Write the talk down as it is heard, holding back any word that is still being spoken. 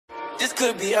this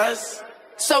could be us.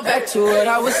 So back to what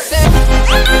I was saying.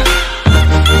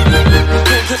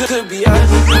 Could be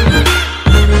us.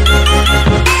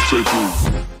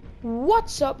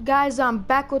 What's up, guys? I'm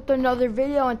back with another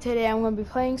video, and today I'm going to be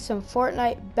playing some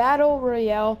Fortnite Battle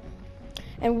Royale.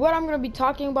 And what I'm going to be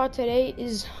talking about today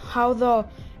is how the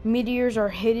meteors are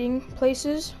hitting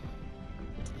places.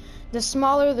 The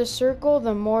smaller the circle,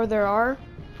 the more there are.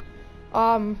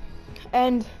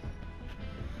 And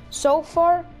so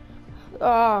far,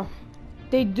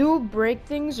 they do break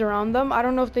things around them. I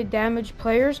don't know if they damage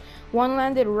players. One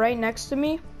landed right next to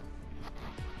me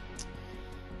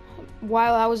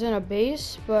while I was in a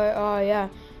base, but yeah.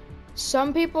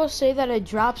 Some people say that it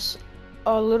drops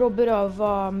a little bit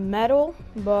of metal,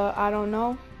 but I don't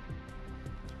know.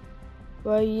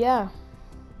 But yeah,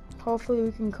 hopefully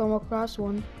we can come across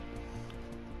one.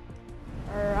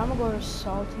 Alright, I'm gonna go to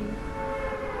Salty.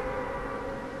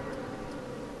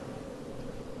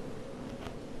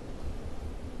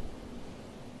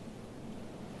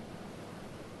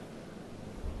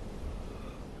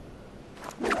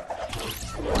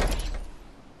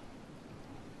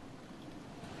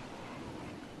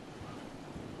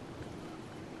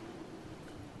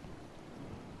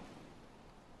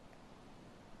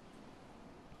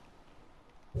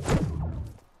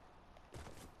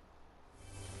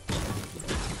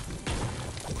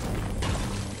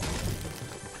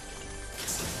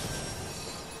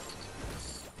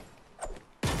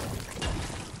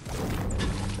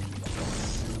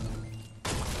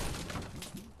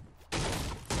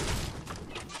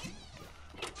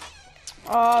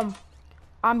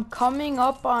 I'm coming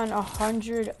up on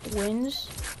 100 wins,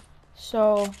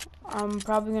 so I'm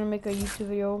probably gonna make a YouTube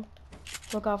video.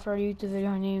 Look out for a YouTube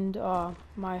video named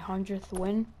my 100th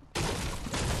win.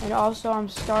 And also I'm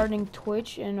starting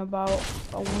Twitch in about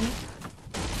a week.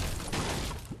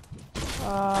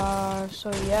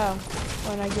 So yeah,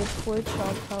 when I get Twitch,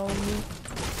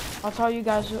 I'll tell you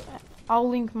guys. I'll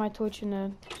link my Twitch in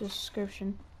the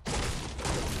description.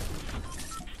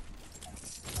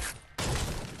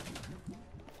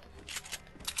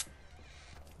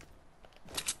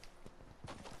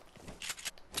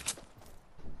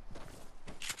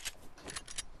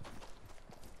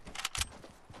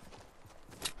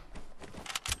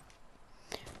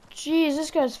 Jeez, this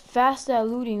guy's fast at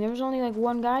looting. There was only like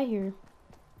one guy here.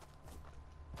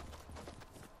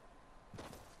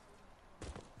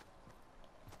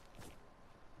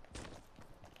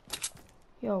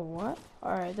 Yo, what?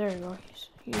 Alright, there we go.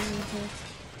 He's in here.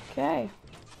 Okay.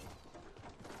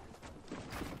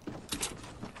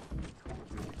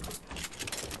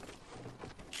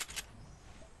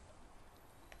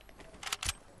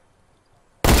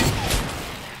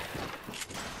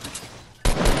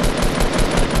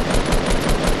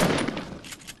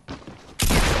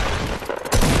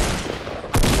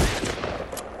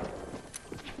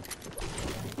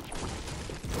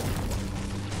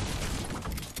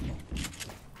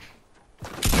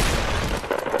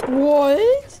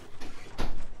 What?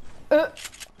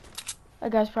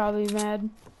 That guy's probably mad.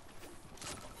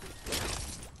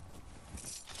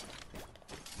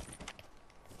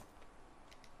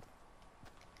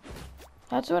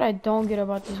 That's what I don't get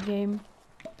about this game.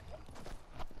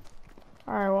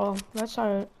 Alright, well, that's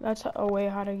a way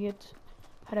how to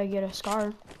get a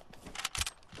scar.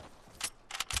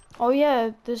 Oh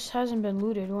yeah, this hasn't been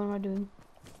looted. What am I doing?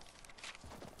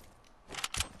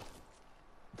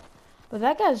 But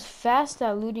that guy's fast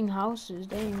at looting houses,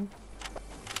 dang.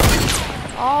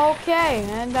 Okay,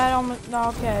 and that almost,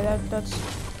 okay, that's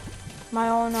my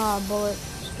own bullet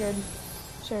scared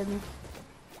me.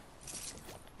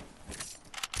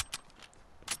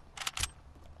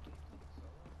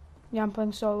 Yeah, I'm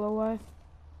playing solo. Why?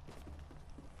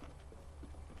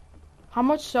 How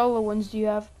much solo wins do you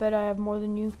have? Bet I have more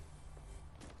than you.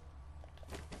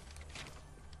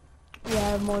 Yeah, I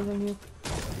have more than you.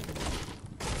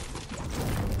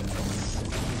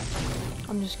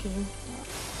 I'm just kidding.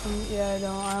 Yeah, I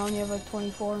don't. I only have like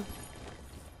 24.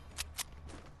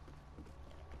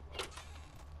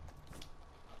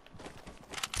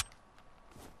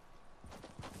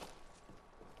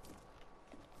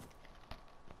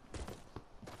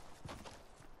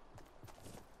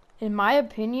 In my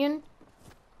opinion,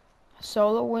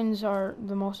 solo wins are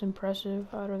the most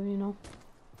impressive out of,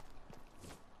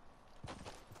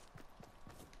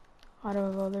 out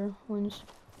of other wins.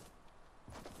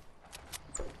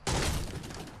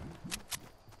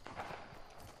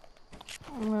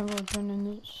 I'm gonna go join in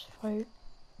this fight.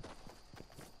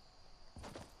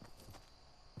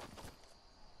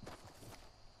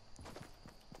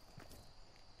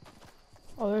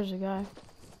 Oh, there's a guy.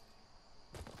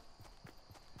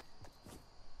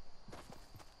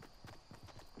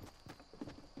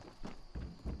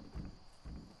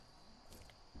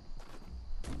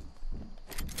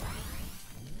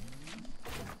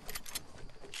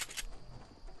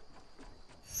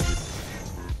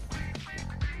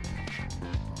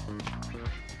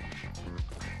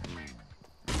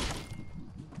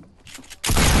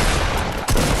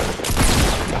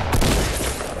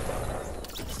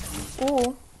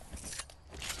 Ooh.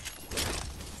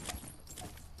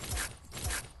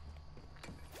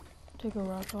 Take a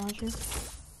rocket launcher.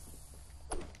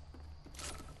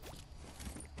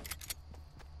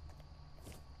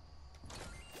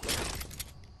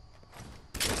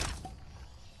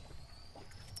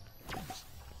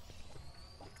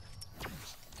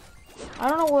 I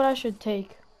don't know what I should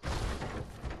take.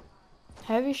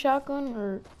 Heavy shotgun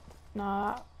or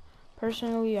nah.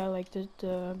 Personally, I like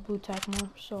the blue tack more,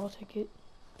 so I'll take it.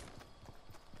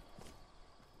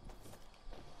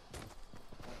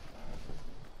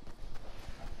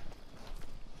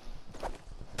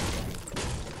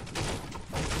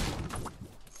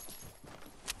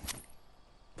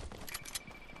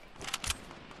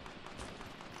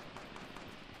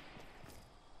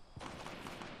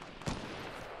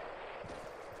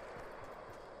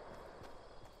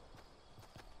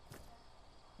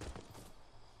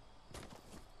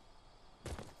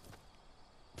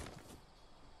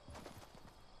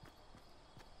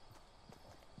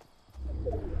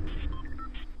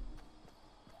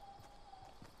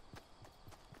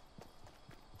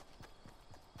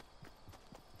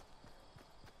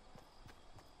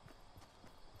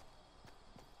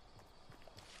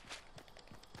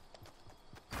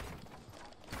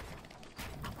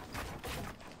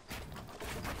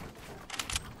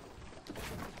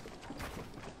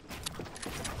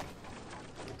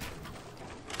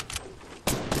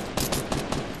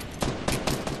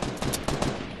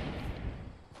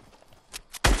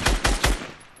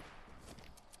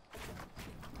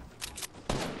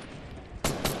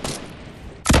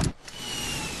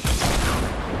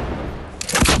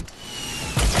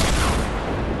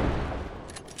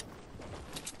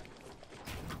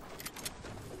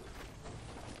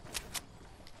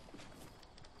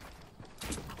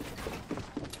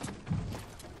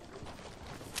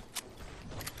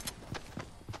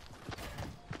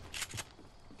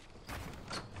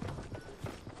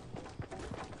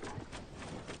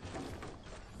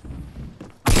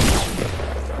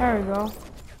 There we go.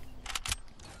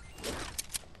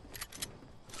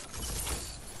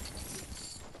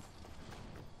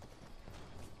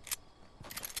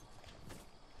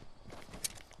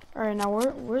 Alright, now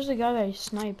where's the guy that I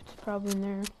sniped? Probably in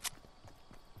there.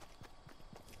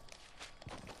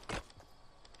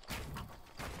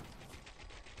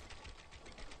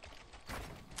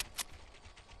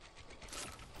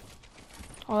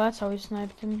 Oh, that's how he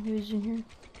sniped him. He was in here.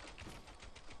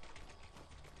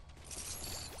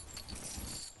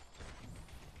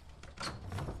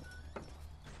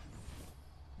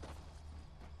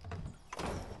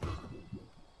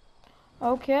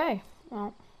 Okay.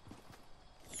 Well.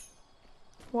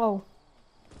 Whoa.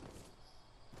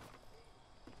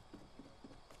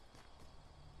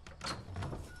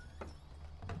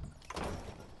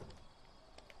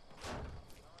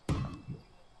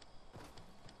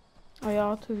 Oh yeah,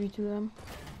 I'll 2v2 them.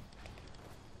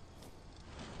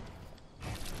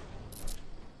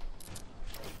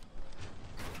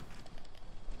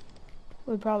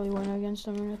 We'd probably win against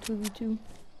them in a 2v2.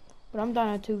 But I'm down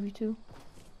at 2v2.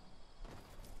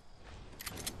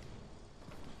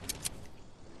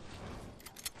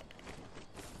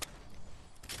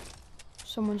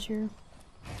 Someone's here.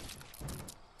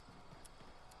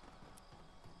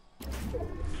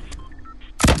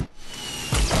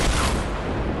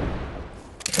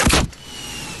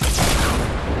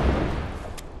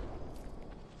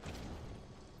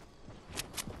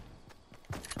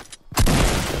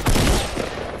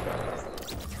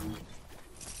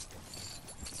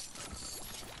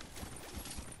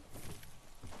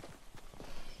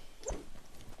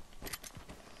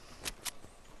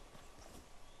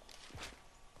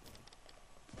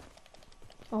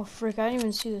 Oh frick, I didn't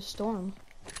even see the storm.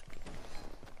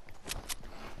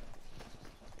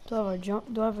 Do I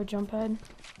have a jump pad?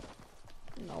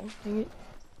 No, dang it.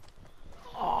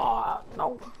 Oh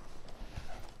no.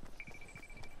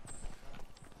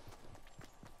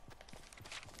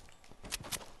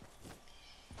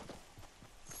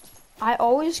 I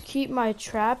always keep my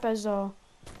trap as a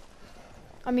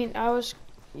I always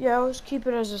keep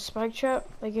it as a spike trap,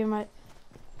 like in my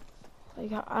I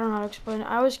don't know how to explain it.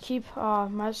 I always keep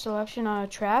my selection on a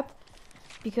trap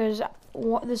because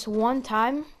this one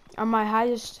time on my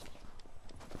highest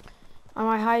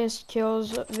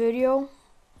kills video,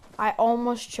 I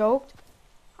almost choked.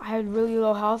 I had really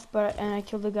low health, and I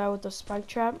killed the guy with the spike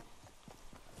trap.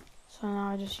 So now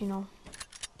I just, I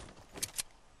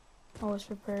was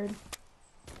prepared.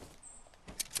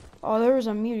 Oh, there was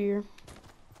a meteor.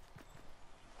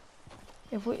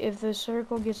 If the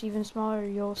circle gets even smaller,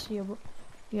 you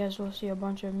guys will see a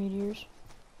bunch of meteors.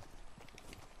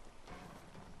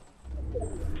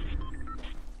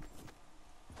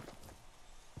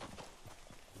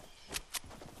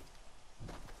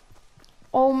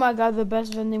 Oh my god, the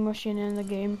best vending machine in the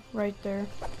game, right there.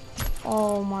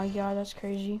 Oh my god, that's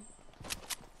crazy.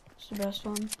 It's the best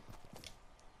one.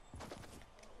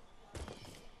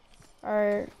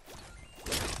 Alright.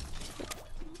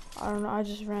 I don't know, I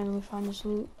just randomly found this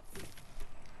loot.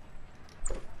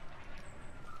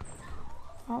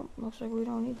 Oh, looks like we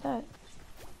don't need that.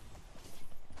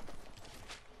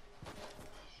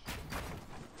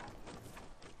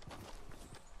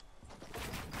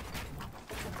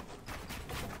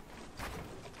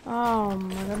 Oh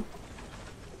my god.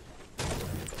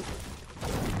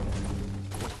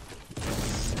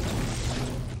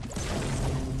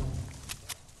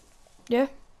 Yeah.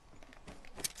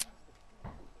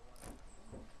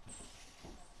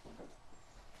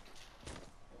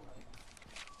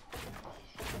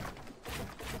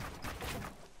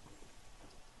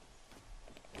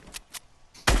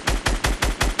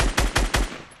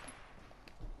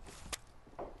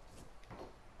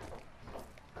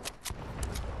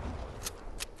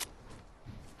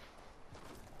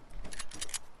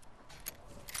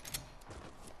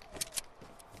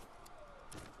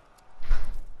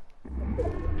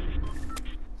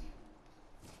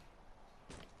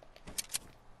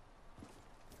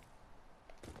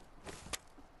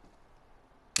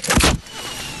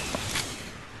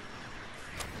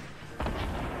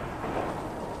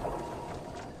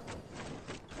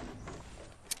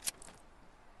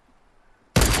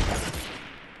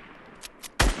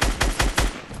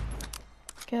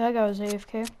 Okay, that guy was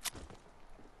AFK.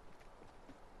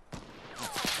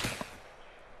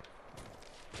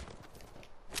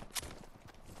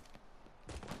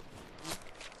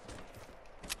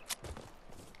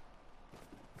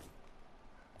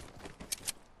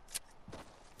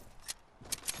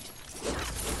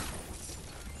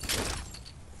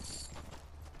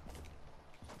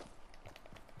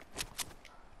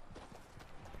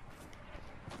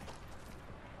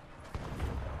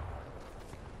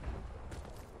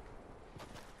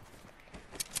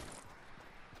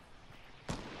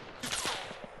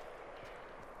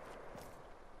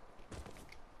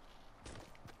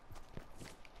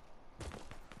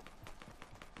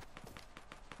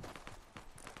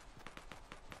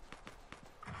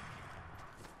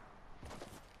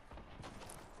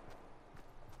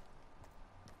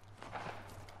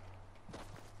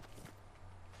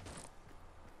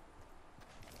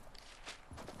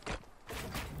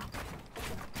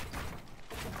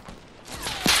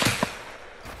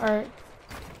 Alright.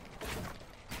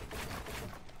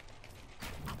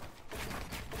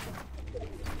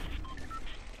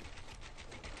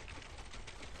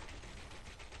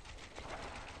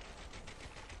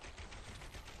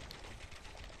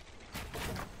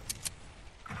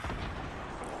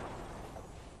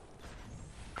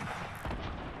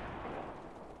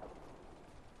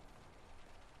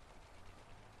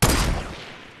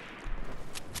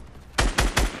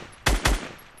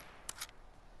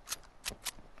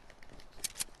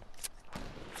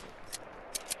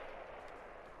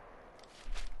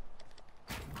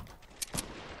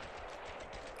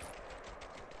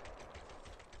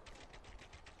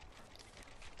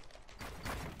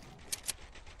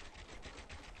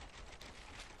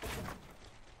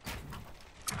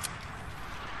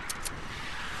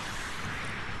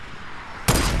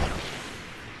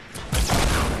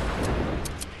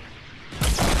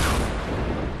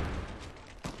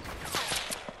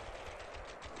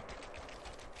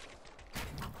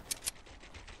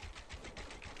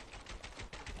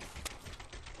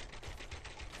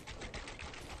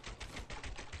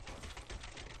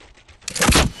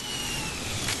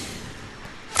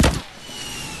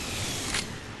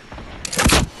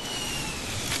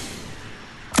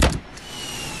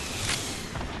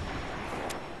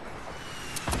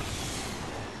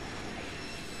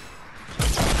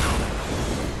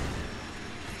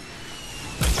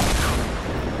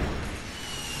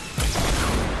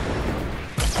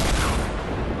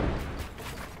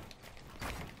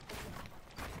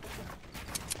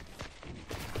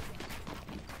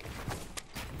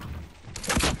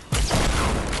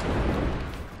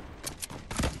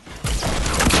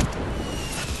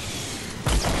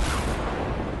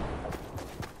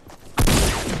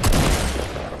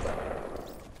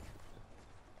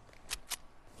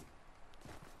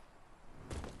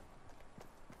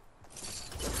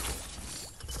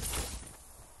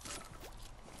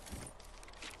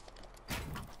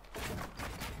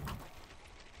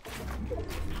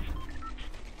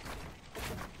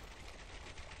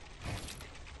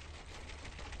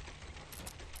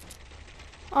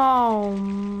 Oh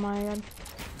my god.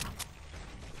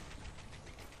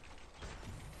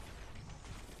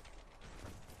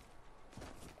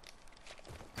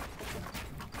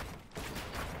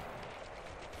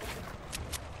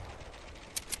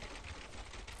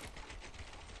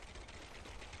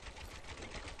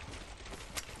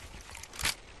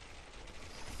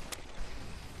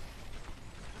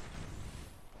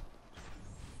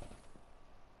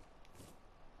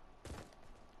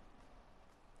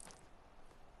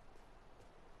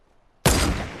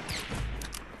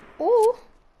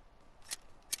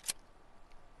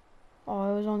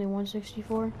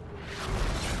 164.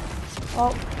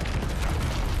 Oh,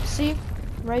 see,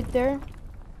 right there.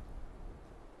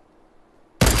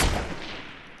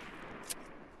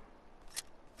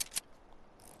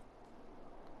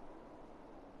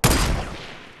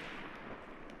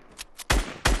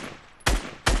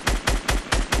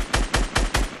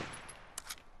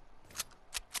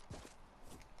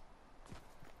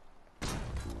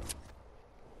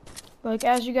 Like,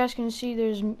 as you guys can see,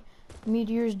 there's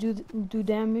meteors do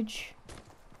damage.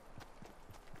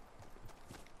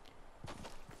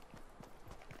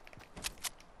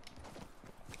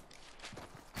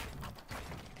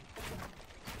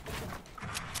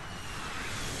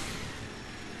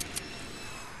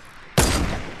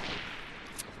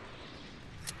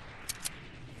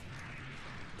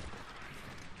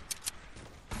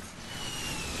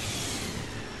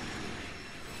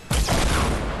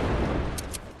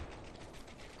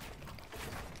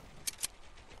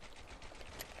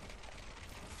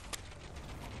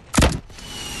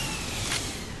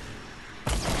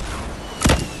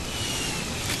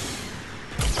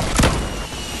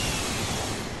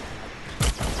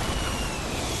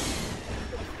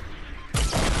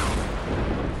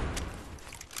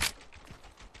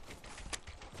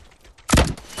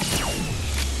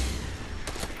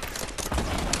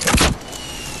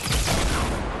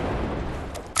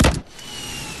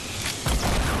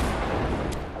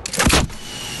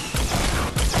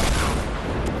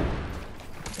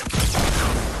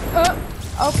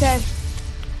 Okay.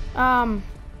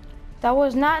 That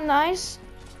was not nice.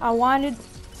 I wanted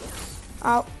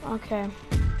to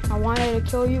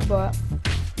kill you, but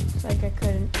it's like I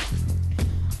couldn't.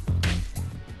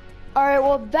 Alright,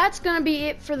 well, that's gonna be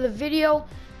it for the video.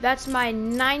 That's my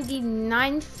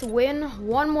 99th win.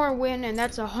 One more win, and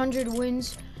that's 100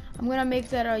 wins. I'm gonna make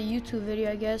that a YouTube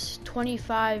video, I guess.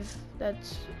 25,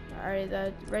 that's, alright,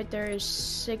 that right there is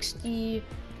 60,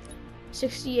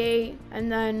 68,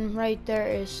 and then right there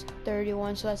is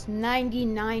 31, so that's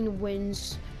 99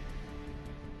 wins.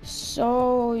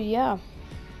 So yeah,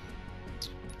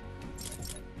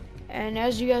 and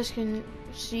as you guys can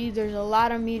see, there's a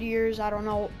lot of meteors. I don't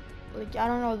know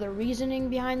the reasoning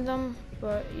behind them,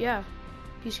 but yeah,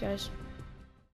 peace guys.